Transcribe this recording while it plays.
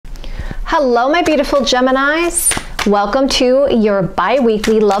Hello, my beautiful Geminis. Welcome to your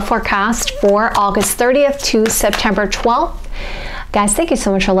bi-weekly love forecast for August 30th to September 12th. Guys, thank you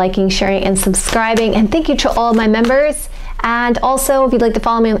so much for liking, sharing, and subscribing. And thank you to all my members. And also, if you'd like to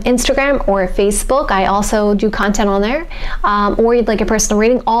follow me on Instagram or Facebook, I also do content on there. Or you'd like a personal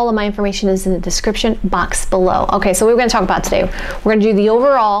reading, all of my information is in the description box below. Okay, so what we're going to talk about today. We're going to do the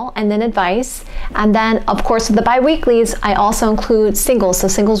overall and then advice. And then, of course, with the bi-weeklies, I also include singles. So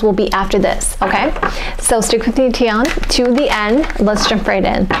singles will be after this, okay? So stick with me to the end. Let's jump right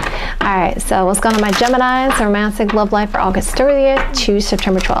in. All right, so what's going on, my Geminis? Romantic love life for August 30th to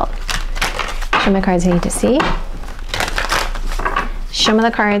September 12th. Show me cards you need to see. Show me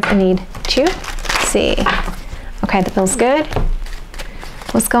the cards I need to see. Okay, that feels good.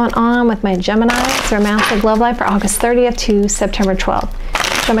 What's going on with my Geminis? Romantic love life for August 30th to September 12th.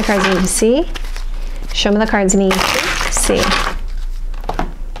 Show me the cards you need to see. Show me the cards you need to see.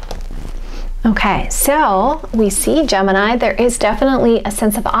 Okay, so we see, Gemini, there is definitely a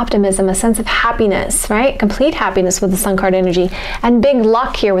sense of optimism, a sense of happiness, right? Complete happiness with the Sun card energy, and big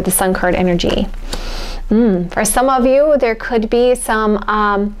luck here with the Sun card energy. For some of you, there could be some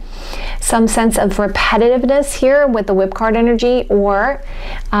sense of repetitiveness here with the Whip card energy, or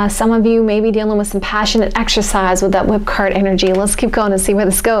some of you may be dealing with some passionate exercise with that Whip card energy. Let's keep going and see where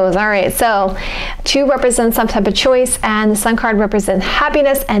this goes. All right, so 2 represents some type of choice, and the Sun card represents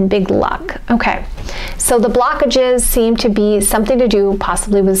happiness and big luck. Okay, so the blockages seem to be something to do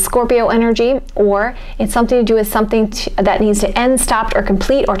possibly with Scorpio energy, or it's something to do with something that needs to end, stopped, or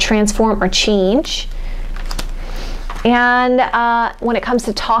complete, or transform, or change. And when it comes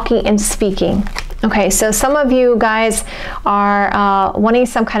to talking and speaking. Okay, so some of you guys are wanting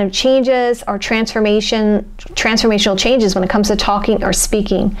some kind of changes or transformational changes when it comes to talking or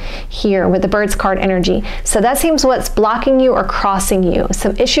speaking here with the Birds card energy. So that seems what's blocking you or crossing you.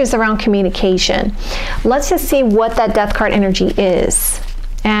 Some issues around communication. Let's just see what that Death card energy is.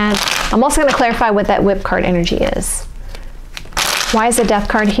 And I'm also going to clarify what that Whip card energy is. Why is the Death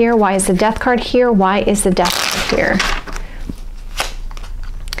card here? Why is the Death card here? Why is the Death card here?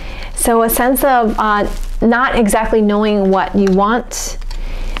 So a sense of not exactly knowing what you want,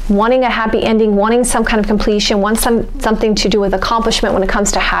 wanting a happy ending, wanting some kind of completion, wanting something to do with accomplishment when it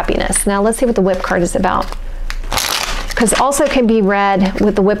comes to happiness. Now let's see what the Whip card is about. Because also can be read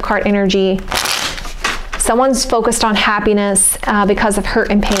with the Whip card energy. Someone's focused on happiness because of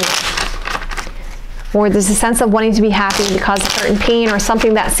hurt and pain. Or there's a sense of wanting to be happy because of hurt and pain, or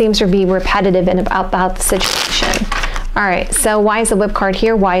something that seems to be repetitive and about the situation. All right, so why is the Whip card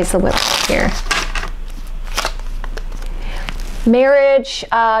here? Why is the Whip card here? Marriage,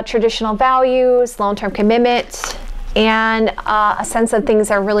 traditional values, long-term commitment, and a sense of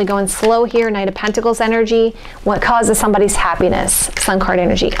things are really going slow here. Knight of Pentacles energy. What causes somebody's happiness? Sun card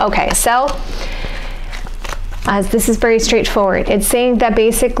energy. Okay, so this is very straightforward. It's saying that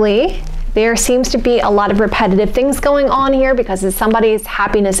basically there seems to be a lot of repetitive things going on here because somebody's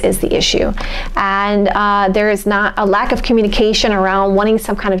happiness is the issue. And there is not a lack of communication around wanting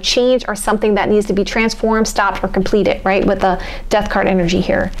some kind of change or something that needs to be transformed, stopped, or completed, right, with the Death card energy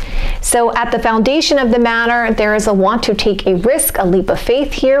here. So at the foundation of the matter, there is a want to take a risk, a leap of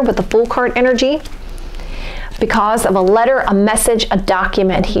faith here with the Fool card energy, because of a letter, a message, a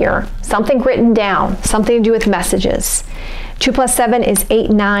document here, something written down, something to do with messages. 2 + 7 is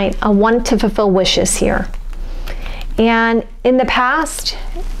 8, 9, a want to fulfill wishes here. And in the past,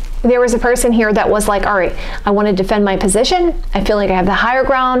 there was a person here that was like, all right, I want to defend my position. I feel like I have the higher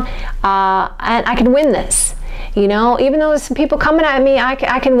ground, and I can win this. You know, even though there's some people coming at me, I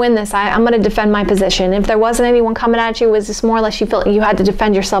can win this. I'm going to defend my position. If there wasn't anyone coming at you, it was just more or less you felt you had to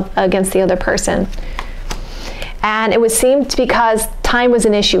defend yourself against the other person. And it would seem because time was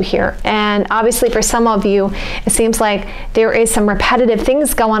an issue here. And obviously for some of you, it seems like there is some repetitive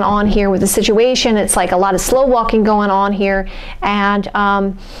things going on here with the situation. It's like a lot of slow walking going on here. And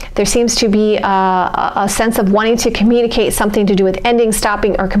there seems to be a sense of wanting to communicate something to do with ending,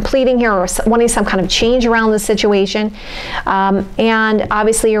 stopping, or completing here, or wanting some kind of change around the situation. And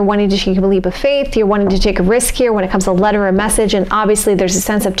obviously you're wanting to take a leap of faith. You're wanting to take a risk here when it comes to a letter or message. And obviously there's a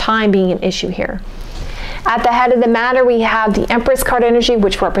sense of time being an issue here. At the head of the matter, we have the Empress card energy,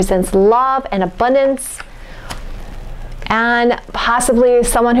 which represents love and abundance. And possibly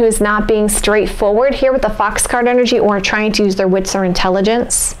someone who is not being straightforward here with the Fox card energy, or trying to use their wits or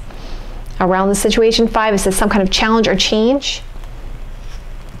intelligence around the situation. 5 is some kind of challenge or change.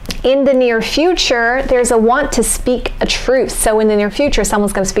 In the near future, there's a want to speak a truth. So in the near future,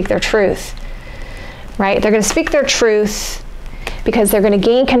 someone's going to speak their truth, right? They're going to speak their truth because they're going to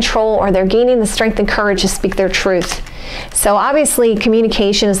gain control, or they're gaining the strength and courage to speak their truth. So obviously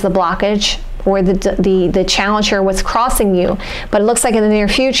communication is the blockage, or the challenge here, what's crossing you. But it looks like in the near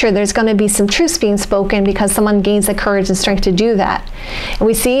future, there's going to be some truths being spoken because someone gains the courage and strength to do that. And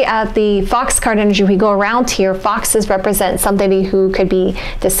we see at the Fox card energy, we go around here, foxes represent somebody who could be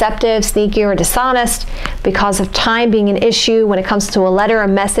deceptive, sneaky, or dishonest because of time being an issue when it comes to a letter, a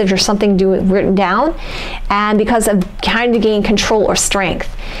message, or something written down, and because of trying to gain control or strength.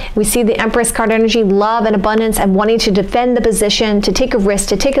 We see the Empress card energy, love and abundance, and wanting to defend the position, to take a risk,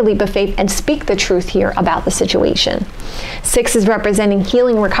 to take a leap of faith, and speak the truth here about the situation. 6 is representing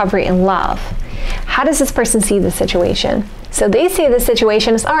healing, recovery, and love. How does this person see the situation? So they see the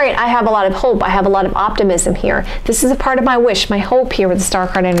situation as, all right, I have a lot of hope. I have a lot of optimism here. This is a part of my wish, my hope here with the Star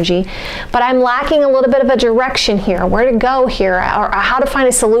card energy. But I'm lacking a little bit of a direction here, where to go here, or how to find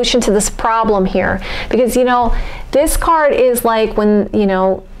a solution to this problem here. Because, you know, this card is like when, you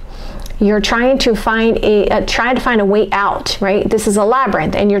know, you're trying to find a way out, right? This is a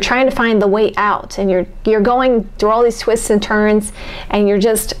labyrinth, and you're trying to find the way out, and you're going through all these twists and turns, and you're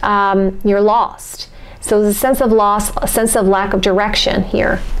just you're lost. So there's a sense of loss, a sense of lack of direction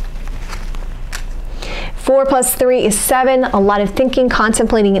here. 4 plus 3 is 7. A lot of thinking,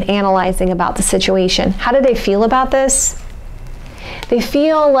 contemplating, and analyzing about the situation. How do they feel about this? They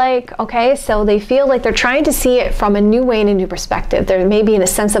feel like, okay, so they feel like they're trying to see it from a new way and a new perspective. There may be a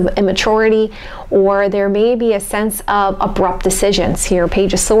sense of immaturity, or there may be a sense of abrupt decisions here,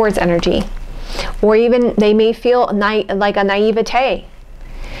 Page of Swords energy. Or even they may feel like a naivete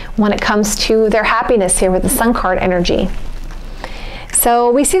when it comes to their happiness here with the Sun card energy.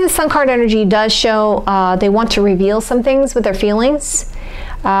 So we see the Sun card energy does show they want to reveal some things with their feelings.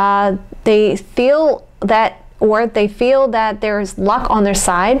 They feel that, or they feel that there's luck on their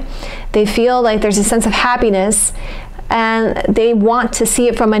side. They feel like there's a sense of happiness, and they want to see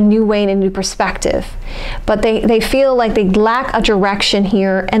it from a new way and a new perspective. But they feel like they lack a direction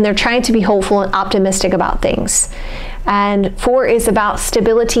here, and they're trying to be hopeful and optimistic about things. And 4 is about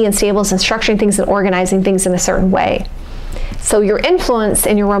stability and stables and structuring things and organizing things in a certain way. So your influence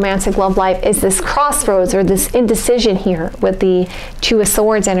in your romantic love life is this crossroads, or this indecision here with the 2 of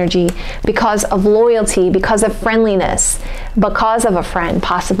Swords energy, because of loyalty, because of friendliness, because of a friend,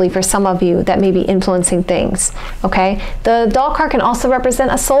 possibly for some of you, that may be influencing things, okay? The Doll card can also represent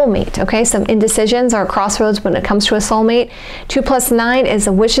a soulmate, okay? Some indecisions or crossroads when it comes to a soulmate. 2 plus 9 is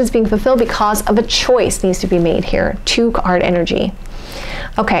a wishes being fulfilled because of a choice needs to be made here. 2 card energy.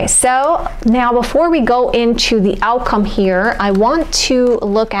 Okay, so now before we go into the outcome here, I want to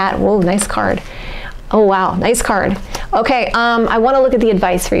look at, whoa, nice card. Oh, wow, nice card. Okay, I want to look at the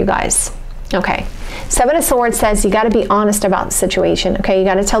advice for you guys. Okay, 7 of Swords says you got to be honest about the situation, okay? You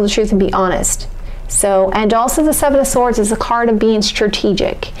got to tell the truth and be honest. So, and also the 7 of Swords is a card of being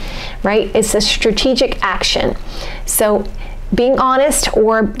strategic, right? It's a strategic action. So, being honest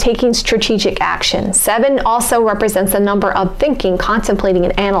or taking strategic action. 7 also represents the number of thinking, contemplating,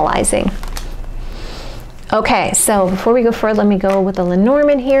 and analyzing. Okay, so before we go further, let me go with the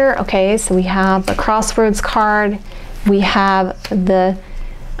Lenormand here. Okay, so we have the Crossroads card. We have the,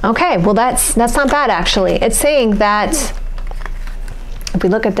 okay, well that's not bad actually. It's saying that, if we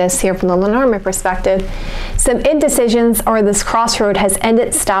look at this here from the Lenormand perspective, some indecisions or this crossroad has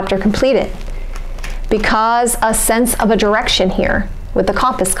ended, stopped, or completed, because a sense of a direction here with the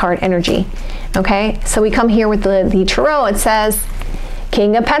Compass card energy. Okay, so we come here with the Tarot. It says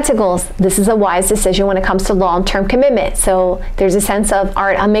King of Pentacles. This is a wise decision when it comes to long-term commitment. So there's a sense of, all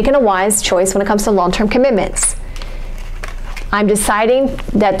right, I'm making a wise choice when it comes to long-term commitments. I'm deciding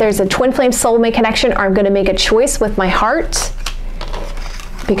that there's a twin flame soulmate connection, or I'm going to make a choice with my heart,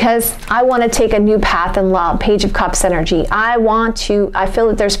 because I want to take a new path in love. Page of Cups energy. I feel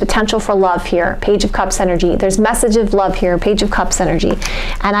that there's potential for love here. Page of Cups energy. There's message of love here. Page of Cups energy.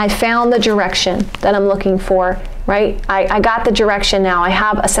 And I found the direction that I'm looking for, right? I got the direction now. I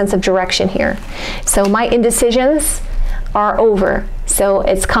have a sense of direction here. So my indecisions are over. So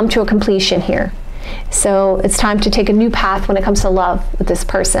it's come to a completion here. So it's time to take a new path when it comes to love with this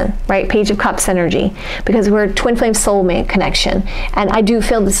person, right? Page of Cups energy, because we're a twin flame soulmate connection. And I do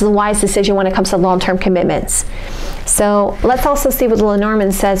feel this is a wise decision when it comes to long-term commitments. So let's also see what the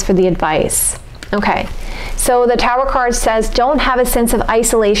Lenormand says for the advice. Okay, so the Tower card says don't have a sense of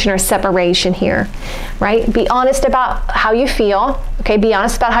isolation or separation here, right? Be honest about how you feel, okay? Be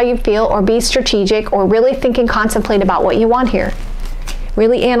honest about how you feel, or be strategic, or really think and contemplate about what you want here.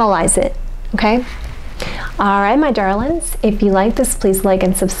 Really analyze it, okay? All right, my darlings, if you like this, please like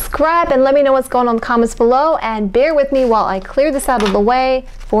and subscribe, and let me know what's going on in the comments below, and bear with me while I clear this out of the way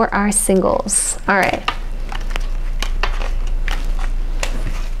for our singles. All right.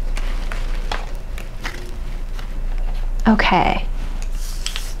 Okay.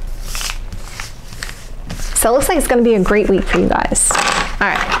 So it looks like it's going to be a great week for you guys. All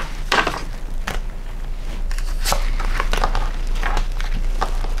right.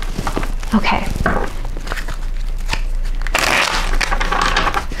 Okay.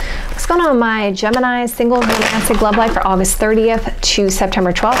 What's going on with my Gemini single romantic love life for August 30th to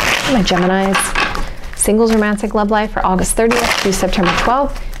September 12th? My Gemini's singles romantic love life for August 30th to September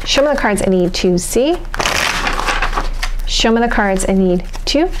 12th. Show me the cards I need to see. Show me the cards I need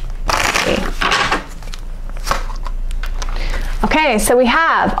to see. Okay, so we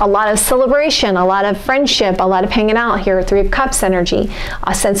have a lot of celebration, a lot of friendship, a lot of hanging out here, Three of Cups energy,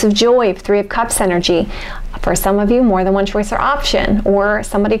 a sense of joy, Three of Cups energy. For some of you, more than one choice or option, or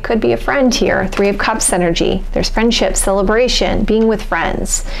somebody could be a friend here, Three of Cups energy. There's friendship, celebration, being with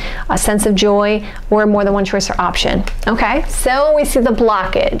friends, a sense of joy, or more than one choice or option. Okay, so we see the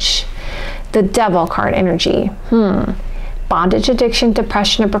blockage, the Devil card energy. Bondage, addiction,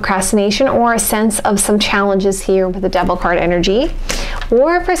 depression, and procrastination, or a sense of some challenges here with the Devil card energy.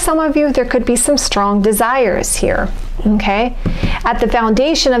 Or for some of you, there could be some strong desires here, okay? At the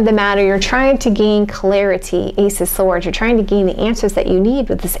foundation of the matter, you're trying to gain clarity, Ace of Swords. You're trying to gain the answers that you need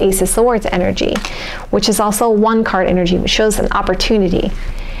with this Ace of Swords energy, which is also one card energy, which shows an opportunity.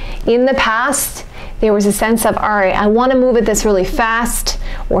 In the past, there was a sense of, all right, I want to move at this really fast,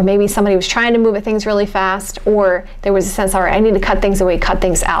 or maybe somebody was trying to move at things really fast, or there was a sense, all right, I need to cut things away, cut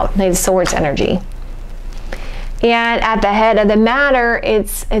things out, Knight of Swords energy. And at the head of the matter,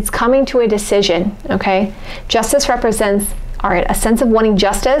 it's coming to a decision, okay? Justice represents, all right, a sense of wanting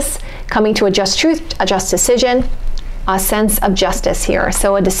justice, coming to a just truth, a just decision, a sense of justice here,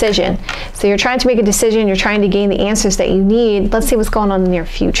 so a decision. So you're trying to make a decision, you're trying to gain the answers that you need. Let's see what's going on in your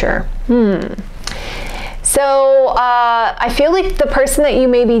future. So I feel like the person that you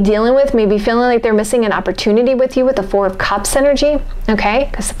may be dealing with may be feeling like they're missing an opportunity with you with the Four of Cups energy, okay?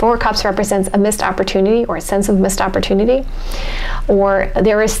 Because the Four of Cups represents a missed opportunity or a sense of missed opportunity. Or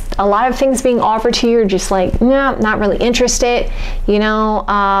there is a lot of things being offered to you, you're just like, nah, not really interested. You know,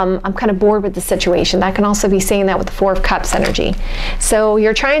 I'm kind of bored with the situation. That can also be saying that with the Four of Cups energy. So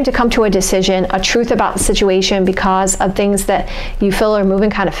you're trying to come to a decision, a truth about the situation because of things that you feel are moving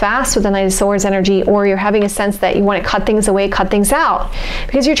kind of fast with the Knight of Swords energy, or you're having a sense that you want to cut things away, cut things out,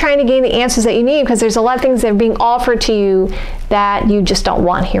 because you're trying to gain the answers that you need, because there's a lot of things that are being offered to you that you just don't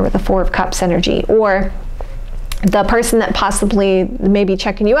want here with the Four of Cups energy. Or the person that possibly may be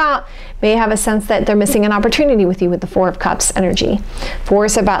checking you out may have a sense that they're missing an opportunity with you with the Four of Cups energy. Four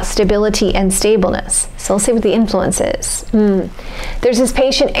is about stability and stableness. So let's see what the influence is. There's this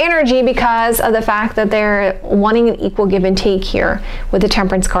patient energy because of the fact that they're wanting an equal give and take here with the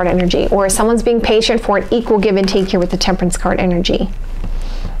Temperance card energy, or someone's being patient for an equal give and take here with the Temperance card energy.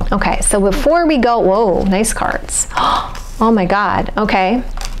 Okay, so before we go, whoa, nice cards. Oh my God, okay,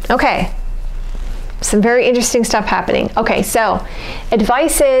 okay. Some very interesting stuff happening. Okay, so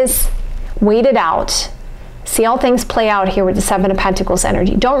advice is wait it out. See how things play out here with the Seven of Pentacles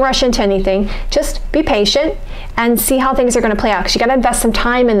energy. Don't rush into anything. Just be patient and see how things are going to play out, because you got to invest some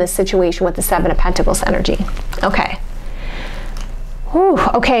time in this situation with the Seven of Pentacles energy. Okay. Whew,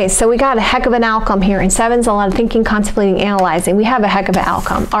 okay, so we got a heck of an outcome here. And Seven's a lot of thinking, contemplating, analyzing. We have a heck of an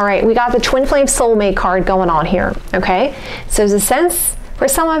outcome. All right, we got the Twin Flame Soulmate card going on here. Okay, so there's a sense for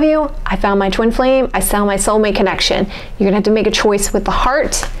some of you, I found my twin flame, I found my soulmate connection. You're gonna have to make a choice with the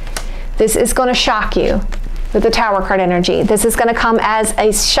heart. This is gonna shock you with the Tower card energy. This is gonna come as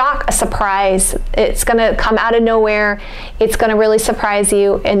a shock, a surprise. It's gonna come out of nowhere. It's gonna really surprise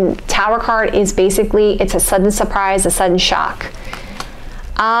you. And Tower card is basically, it's a sudden surprise, a sudden shock.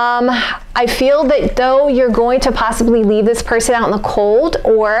 I feel that though you're going to possibly leave this person out in the cold,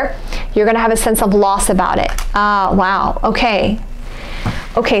 or you're gonna have a sense of loss about it. Wow, okay.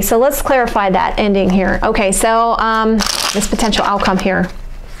 Okay, so let's clarify that ending here. Okay, so this potential outcome here.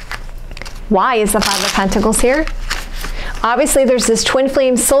 Why is the Five of Pentacles here? Obviously, there's this twin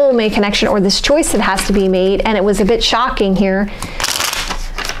flame soulmate connection, or this choice that has to be made, and it was a bit shocking here.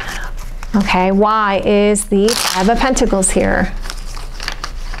 Okay, why is the Five of Pentacles here?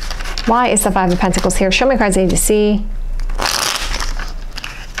 Why is the Five of Pentacles here? Show me cards I need to see.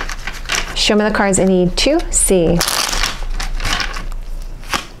 Show me the cards I need to see.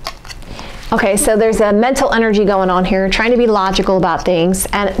 Okay, so there's a mental energy going on here, trying to be logical about things,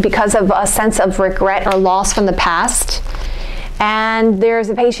 and because of a sense of regret or loss from the past. And there's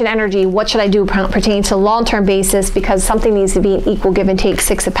a patient energy. What should I do pertaining to long-term basis, because something needs to be an equal give and take,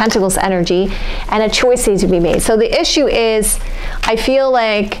 Six of Pentacles energy, and a choice needs to be made. So the issue is, I feel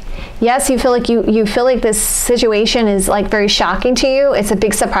like, yes, you feel like you feel like this situation is like very shocking to you. It's a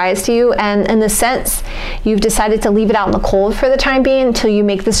big surprise to you, and in the sense, you've decided to leave it out in the cold for the time being until you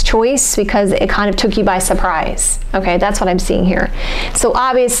make this choice, because it kind of took you by surprise. Okay, that's what I'm seeing here. So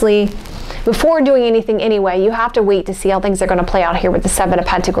obviously, before doing anything anyway, you have to wait to see how things are going to play out here with the Seven of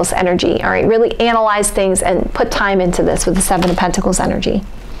Pentacles energy. All right, really analyze things and put time into this with the Seven of Pentacles energy.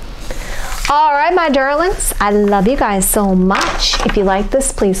 All right, my darlings, I love you guys so much. If you like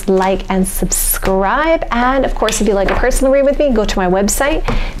this, please like and subscribe. And of course, if you'd like a personal read with me, go to my website,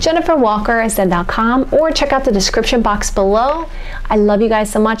 jenniferwalkersden.com, or check out the description box below. I love you guys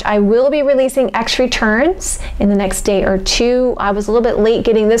so much. I will be releasing X returns in the next day or two. I was a little bit late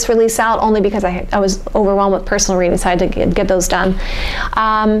getting this release out, only because I was overwhelmed with personal readings, so I had to get those done.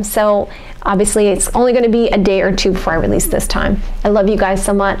 So obviously, it's only going to be a day or two before I release this time. I love you guys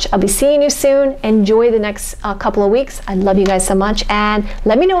so much. I'll be seeing you soon. Enjoy the next couple of weeks. I love you guys so much. And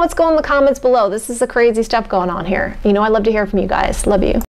let me know what's going on in the comments below. This is the crazy stuff going on here. You know, I love to hear from you guys. Love you.